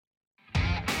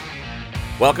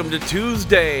Welcome to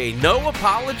Tuesday. No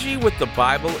apology with the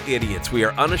Bible idiots. We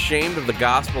are unashamed of the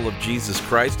gospel of Jesus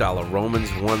Christ, a la Romans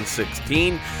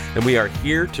 1:16, and we are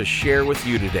here to share with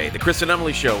you today. The Chris and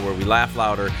Emily Show, where we laugh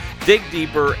louder, dig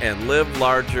deeper, and live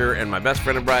larger. And my best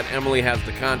friend and bride, Emily, has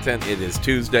the content. It is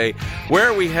Tuesday. Where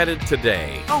are we headed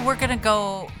today? Oh, we're going to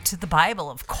go to the Bible,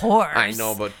 of course. I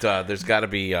know, but there's got to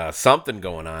be something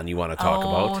going on you want to talk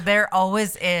about. Oh, there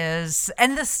always is.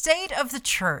 And the state of the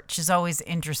church is always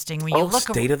interesting. When you look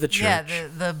state of the church. Yeah,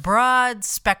 the broad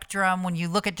spectrum, when you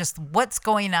look at just what's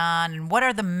going on and what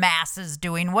are the masses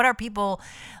doing, what are people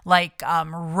like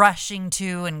rushing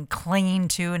to and clinging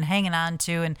to and hanging on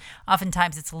to, and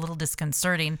oftentimes it's a little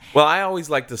disconcerting. Well, I always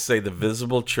like to say the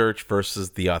visible church versus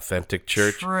the authentic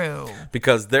church. True.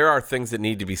 Because there are things that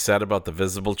need to be said about the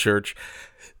visible church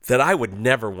that I would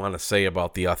never want to say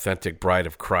about the authentic bride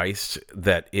of Christ,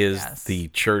 that is the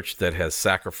church that has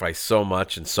sacrificed so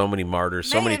much and so many martyrs,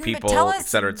 so many people, et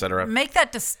cetera, et cetera. Make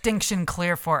that distinction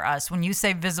clear for us. When you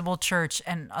say visible church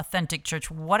and authentic church,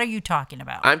 what are you talking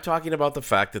about? I'm talking about the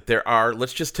fact that there are,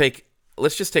 let's just take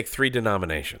three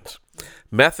denominations: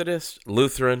 Methodist,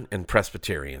 Lutheran, and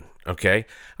Presbyterian. Okay?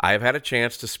 I have had a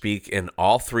chance to speak in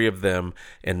all three of them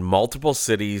in multiple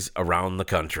cities around the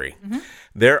country. Mm-hmm.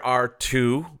 There are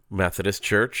two Methodist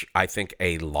church, I think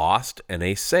a lost and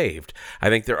a saved. I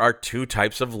think there are two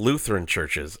types of Lutheran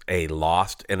churches, a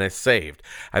lost and a saved.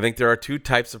 I think there are two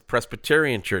types of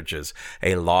Presbyterian churches,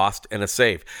 a lost and a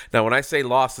saved. Now, when I say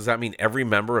lost, does that mean every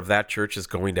member of that church is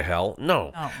going to hell?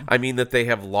 No. I mean that they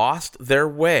have lost their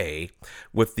way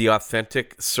with the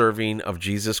authentic serving of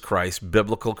Jesus Christ,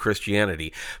 biblical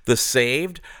Christianity. The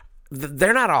saved,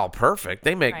 they're not all perfect.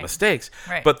 They make mistakes,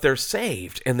 but they're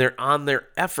saved and they're on their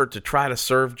effort to try to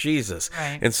serve Jesus.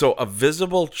 Right. And so a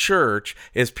visible church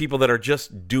is people that are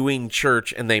just doing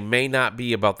church, and they may not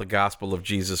be about the gospel of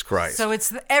Jesus Christ. So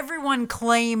it's everyone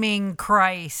claiming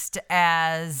Christ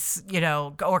as,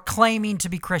 or claiming to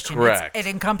be Christian. Correct. It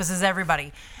encompasses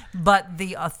everybody. But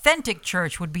the authentic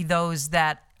church would be those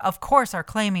that, of course, are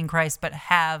claiming Christ, but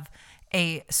have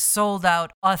a sold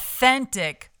out,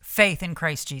 authentic faith in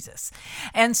Christ Jesus.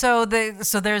 And so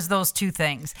there's those two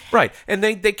things. Right. And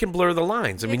they can blur the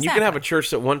lines. I mean, you can have a church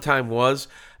that one time was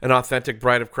an authentic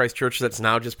bride of Christ church that's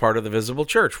now just part of the visible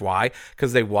church. Why?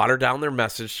 Because they water down their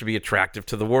message to be attractive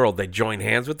to the world. They join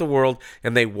hands with the world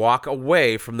and they walk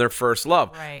away from their first love.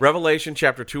 Right. Revelation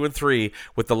chapter 2 and 3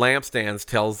 with the lampstands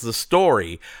tells the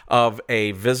story of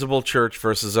a visible church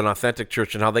versus an authentic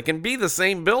church and how they can be the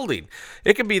same building.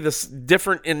 It can be this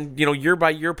different in, year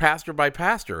by year, pastor by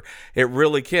pastor. It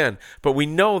really can. But we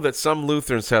know that some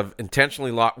Lutherans have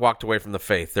intentionally walked away from the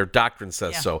faith. Their doctrine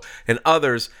says so. And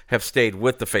others have stayed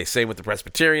with the faith. Same with the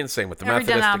Presbyterians, same with the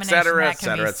Methodists, et cetera, et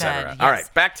cetera, et cetera. All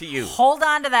right, back to you. Hold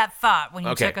on to that thought when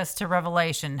you took us to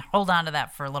Revelation. Hold on to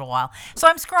that for a little while. So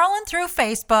I'm scrolling through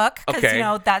Facebook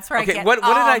because, that's where I get what did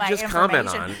I just comment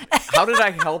on? How did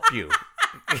I help you?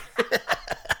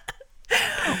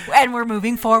 And we're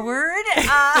moving forward.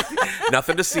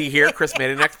 Nothing to see here. Chris made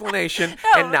an explanation,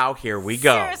 and now here we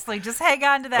go. Seriously, just hang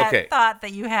on to that thought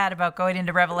that you had about going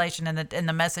into Revelation and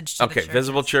the message to the church.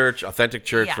 Visible church, authentic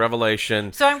church,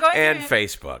 Revelation, so I'm going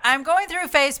Facebook. I'm going through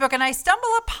Facebook, and I stumble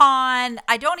upon,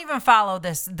 I don't even follow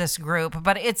this group,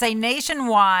 but it's a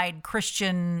nationwide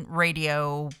Christian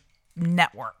radio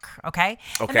network, okay?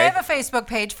 And they have a Facebook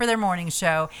page for their morning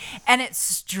show, and it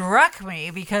struck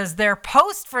me because their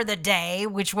post for the day,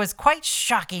 which was quite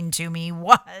shocking to me,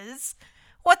 was,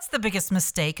 what's the biggest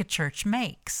mistake a church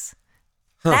makes?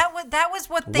 That was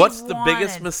what they What's the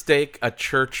biggest mistake a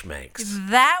church makes?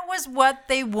 That was what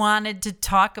they wanted to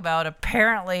talk about,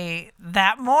 apparently,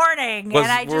 that morning.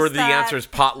 Were the answers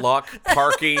potluck,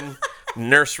 parking,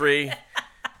 nursery,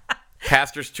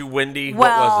 pastor's too windy? Well,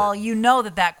 what was it? you know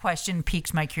that question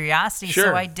piqued my curiosity,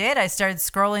 so I did. I started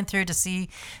scrolling through to see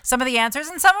some of the answers,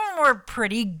 and some of them were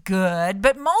pretty good,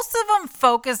 but most of them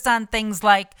focused on things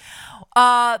like,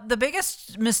 the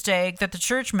biggest mistake that the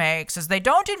church makes is they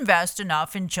don't invest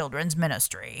enough in children's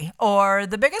ministry. Or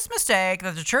the biggest mistake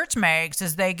that the church makes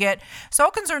is they get so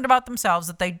concerned about themselves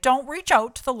that they don't reach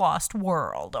out to the lost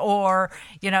world. Or,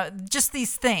 just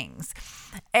these things.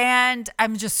 And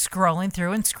I'm just scrolling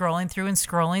through and scrolling through and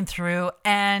scrolling through,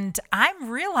 and I'm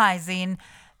realizing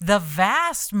the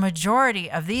vast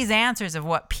majority of these answers of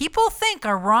what people think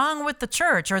are wrong with the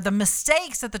church or the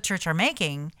mistakes that the church are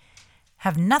making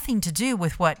have nothing to do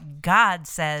with what God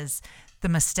says the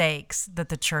mistakes that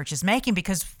the church is making,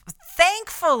 because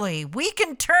thankfully we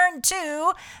can turn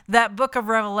to that book of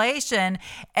Revelation,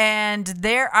 and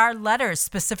there are letters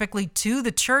specifically to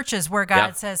the churches where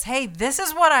God says, hey, this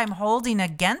is what I'm holding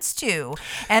against you,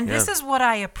 and this is what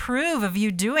I approve of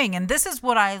you doing, and this is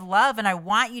what I love and I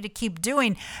want you to keep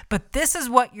doing, but this is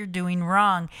what you're doing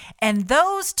wrong. And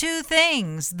those two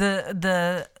things,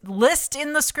 the list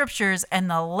in the scriptures and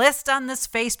the list on this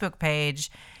Facebook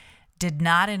page, did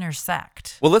not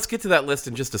intersect. Well, let's get to that list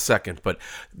in just a second, but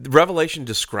Revelation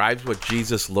describes what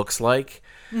Jesus looks like,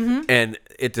 and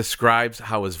it describes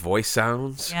how his voice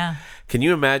sounds. Yeah. Can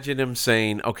you imagine him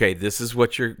saying, okay, this is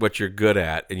what you're good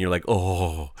at, and you're like,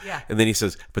 oh. Yeah. And then he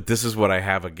says, but this is what I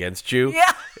have against you.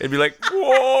 Yeah. It'd be like,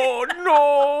 whoa,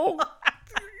 no.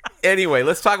 Anyway,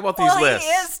 let's talk about these lists.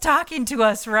 He is talking to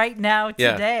us right now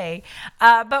today.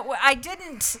 But I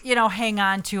didn't, hang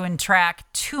on to and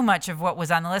track too much of what was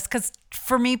on the list, because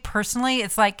for me personally,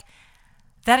 it's like,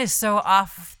 that is so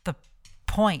off the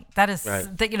point. That is,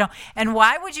 that, and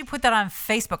why would you put that on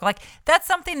Facebook? Like, that's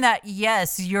something that,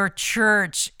 yes, your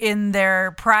church in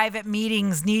their private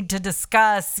meetings need to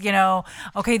discuss,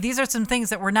 okay, these are some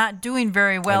things that we're not doing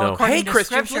very well according to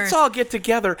Christians, scriptures. let's all get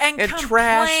together and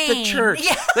trash the church.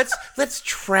 Yeah. Let's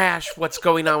trash what's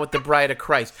going on with the bride of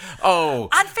Christ. Oh,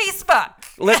 on Facebook.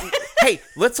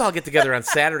 Let's all get together on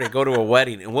Saturday, go to a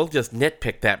wedding, and we'll just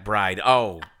nitpick that bride.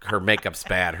 Oh, her makeup's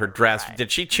bad. Her dress. Right.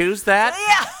 Did she choose that?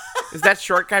 Yeah. Is that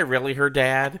short guy really her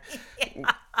dad?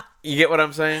 Yeah. You get what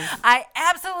I'm saying? I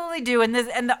absolutely do. And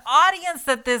the audience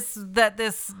that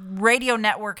this radio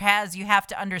network has, you have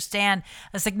to understand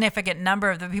a significant number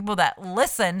of the people that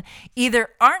listen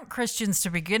either aren't Christians to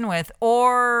begin with,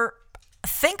 or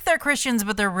think they're Christians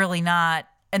but they're really not.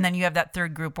 And then you have that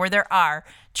third group where there are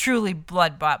truly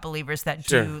blood-bought believers that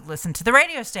do listen to the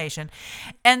radio station.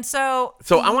 And so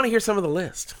I want to hear some of the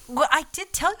list. Well, I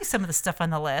did tell you some of the stuff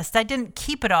on the list. I didn't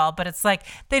keep it all, but it's like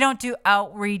they don't do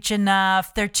outreach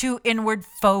enough. They're too inward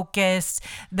focused.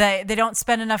 They don't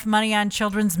spend enough money on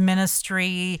children's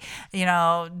ministry,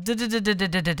 But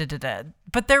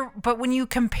when you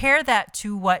compare that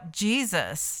to what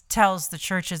Jesus tells the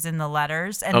churches in the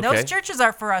letters, and those churches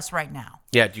are for us right now.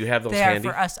 Yeah, do you have those handy? They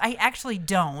are for us. I actually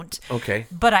don't. Okay.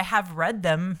 But I have read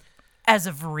them as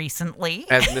of recently.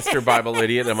 As Mr. Bible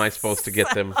Idiot, am I supposed to get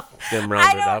them rounded up?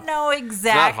 I don't know exactly. It's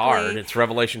not hard. It's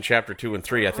Revelation chapter 2 and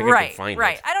 3. I think I can find it.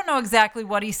 Right. I don't know exactly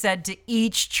what he said to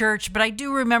each church, but I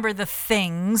do remember the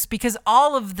things, because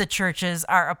all of the churches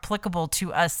are applicable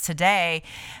to us today.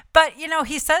 But,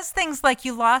 he says things like,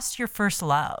 you lost your first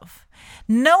love.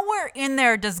 Nowhere in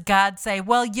there does God say,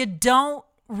 well, you don't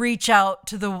reach out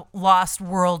to the lost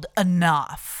world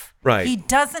enough. Right. He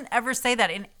doesn't ever say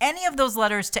that in any of those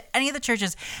letters to any of the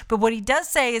churches. But what he does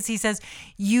say is, he says,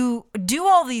 you do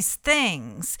all these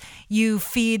things. You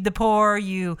feed the poor.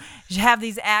 You have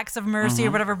these acts of mercy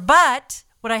or whatever. But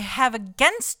what I have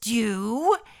against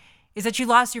you is that you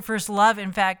lost your first love.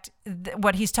 In fact,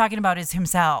 what he's talking about is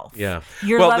himself. Yeah.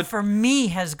 Your love for me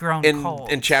has grown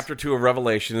cold. In chapter 2 of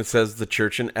Revelation, it says, the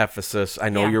church in Ephesus, I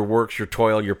know your works, your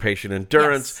toil, your patient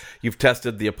endurance. Yes. You've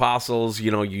tested the apostles.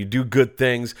 You do good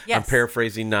things. Yes. I'm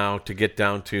paraphrasing now to get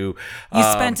down to... You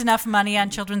spent enough money on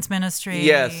children's ministry.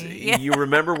 Yes. Yeah. You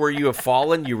remember where you have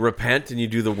fallen. You repent and you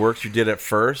do the works you did at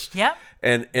first. Yep.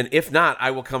 And if not,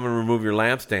 I will come and remove your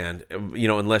lampstand,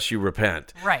 unless you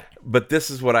repent. Right. But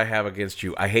this is what I have against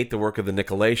you. I hate the work of the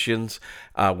Nicolaitans,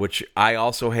 which I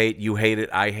also hate. You hate it.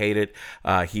 I hate it.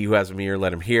 He who has an ear,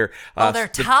 let him hear. They're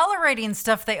tolerating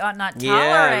stuff they ought not tolerate.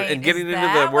 Yeah, and getting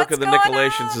into the work of the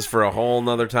Nicolaitans is for a whole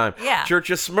nother time. Yeah.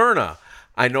 Church of Smyrna.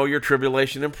 I know your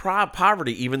tribulation and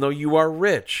poverty, even though you are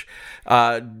rich.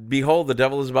 Behold, the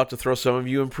devil is about to throw some of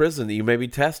you in prison, that you may be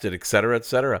tested, etc.,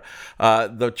 etc.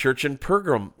 The church in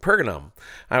Pergamum.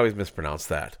 I always mispronounce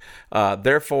that.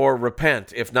 Therefore,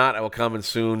 repent. If not, I will come and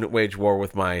soon wage war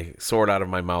with my sword out of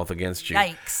my mouth against you.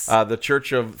 Yikes. The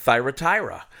church of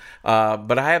Thyatira.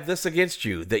 But I have this against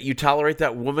you, that you tolerate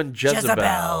that woman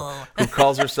Jezebel. Who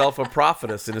calls herself a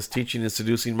prophetess and is teaching and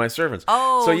seducing my servants.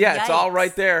 Oh, so yeah, yikes. It's all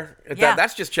right there.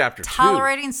 That's just chapter 2.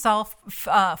 Tolerating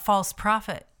false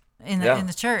prophet in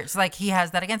the church, like he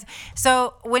has that against.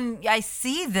 So when I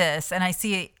see this, and I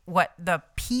see what the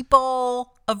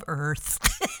people of earth,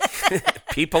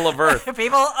 people of earth,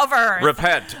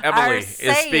 repent. Emily is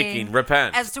speaking.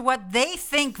 Repent as to what they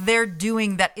think they're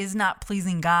doing that is not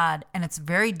pleasing God, and it's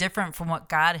very different from what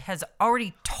God has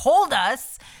already told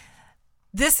us.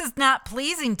 This is not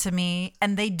pleasing to me,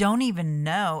 and they don't even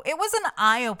know. It was an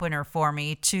eye-opener for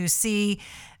me to see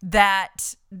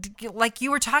that, like you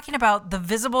were talking about, the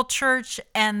visible church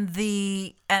and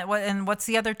and what's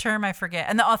the other term? I forget.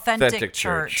 And the authentic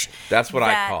church. That's what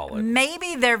I call it.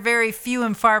 Maybe they're very few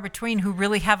and far between who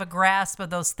really have a grasp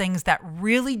of those things that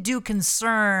really do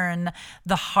concern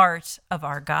the heart of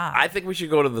our God. I think we should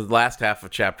go to the last half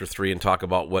of chapter 3 and talk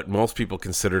about what most people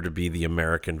consider to be the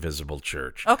American visible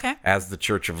church. Okay. As the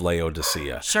Church of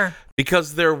Laodicea. Sure.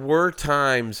 Because there were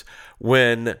times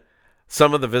when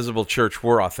some of the visible church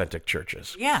were authentic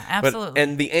churches. Yeah, absolutely.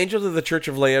 And the angels of the Church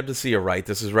of Laodicea write,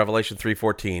 this is Revelation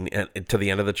 3:14, and to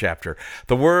the end of the chapter,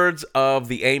 the words of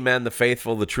the Amen, the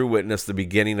faithful, the true witness, the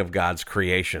beginning of God's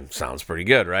creation. Sounds pretty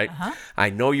good, right? Uh-huh. I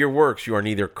know your works. You are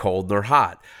neither cold nor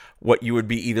hot. What you would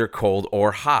be either cold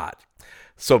or hot.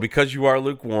 So because you are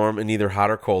lukewarm and neither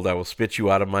hot or cold, I will spit you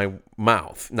out of my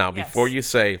mouth. Now, before you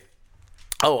say,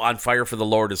 oh, on fire for the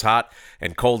Lord is hot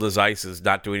and cold as ice is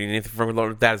not doing anything for the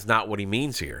Lord, that is not what he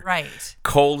means here. Right.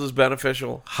 Cold is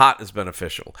beneficial, hot is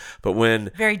beneficial. But when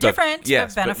very different,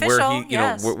 but beneficial.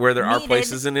 But where there are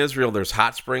places in Israel, there's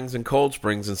hot springs and cold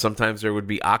springs, and sometimes there would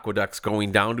be aqueducts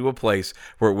going down to a place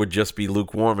where it would just be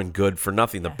lukewarm and good for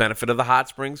nothing. The benefit of the hot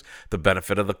springs, the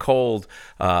benefit of the cold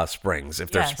springs, if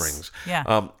they're springs.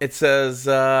 Yeah. It says,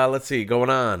 let's see,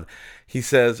 going on. He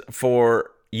says,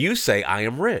 for you say, I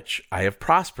am rich, I have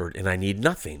prospered, and I need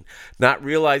nothing, not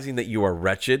realizing that you are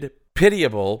wretched,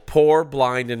 pitiable, poor,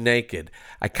 blind, and naked.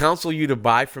 I counsel you to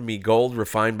buy from me gold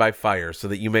refined by fire, so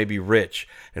that you may be rich,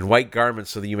 and white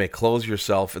garments, so that you may clothe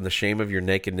yourself, and the shame of your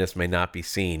nakedness may not be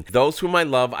seen. Those whom I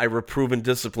love, I reprove and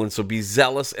discipline, so be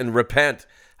zealous and repent.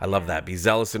 I love that. Be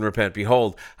zealous and repent.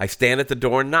 Behold, I stand at the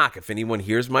door and knock. If anyone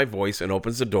hears my voice and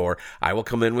opens the door, I will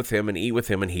come in with him and eat with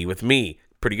him and he with me.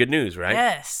 Pretty good news, right?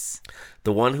 Yes.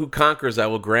 The one who conquers, I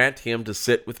will grant him to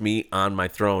sit with me on my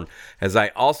throne, as I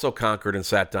also conquered and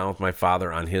sat down with my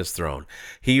Father on his throne.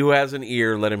 He who has an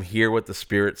ear, let him hear what the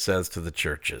Spirit says to the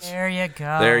churches. There you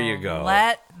go. There you go.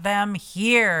 Let them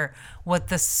hear what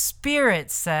the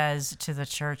Spirit says to the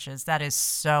churches. That is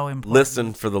so important.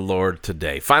 Listen for the Lord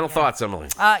today. Final thoughts, Emily.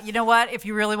 You know what? If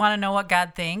you really want to know what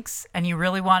God thinks and you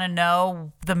really want to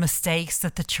know the mistakes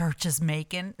that the church is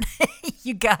making,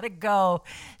 you got to go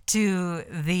to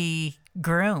the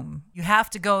groom. You have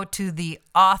to go to the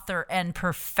author and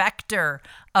perfecter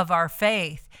of our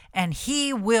faith, and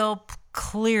he will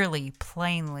clearly,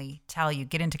 plainly tell you.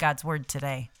 Get into God's word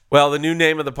today. Well, the new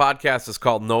name of the podcast is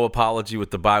called No Apology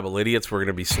with the Bible Idiots. We're going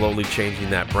to be slowly changing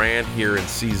that brand here in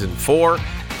season 4.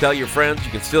 Tell your friends.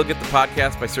 You can still get the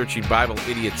podcast by searching Bible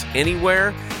Idiots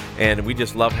anywhere. And we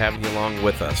just love having you along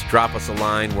with us. Drop us a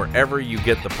line wherever you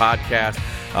get the podcast,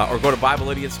 or go to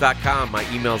BibleIdiots.com. My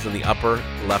email's in the upper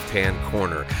left-hand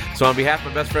corner. So on behalf of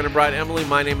my best friend and bride, Emily,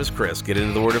 my name is Chris. Get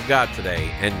into the Word of God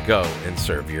today and go and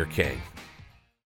serve your King.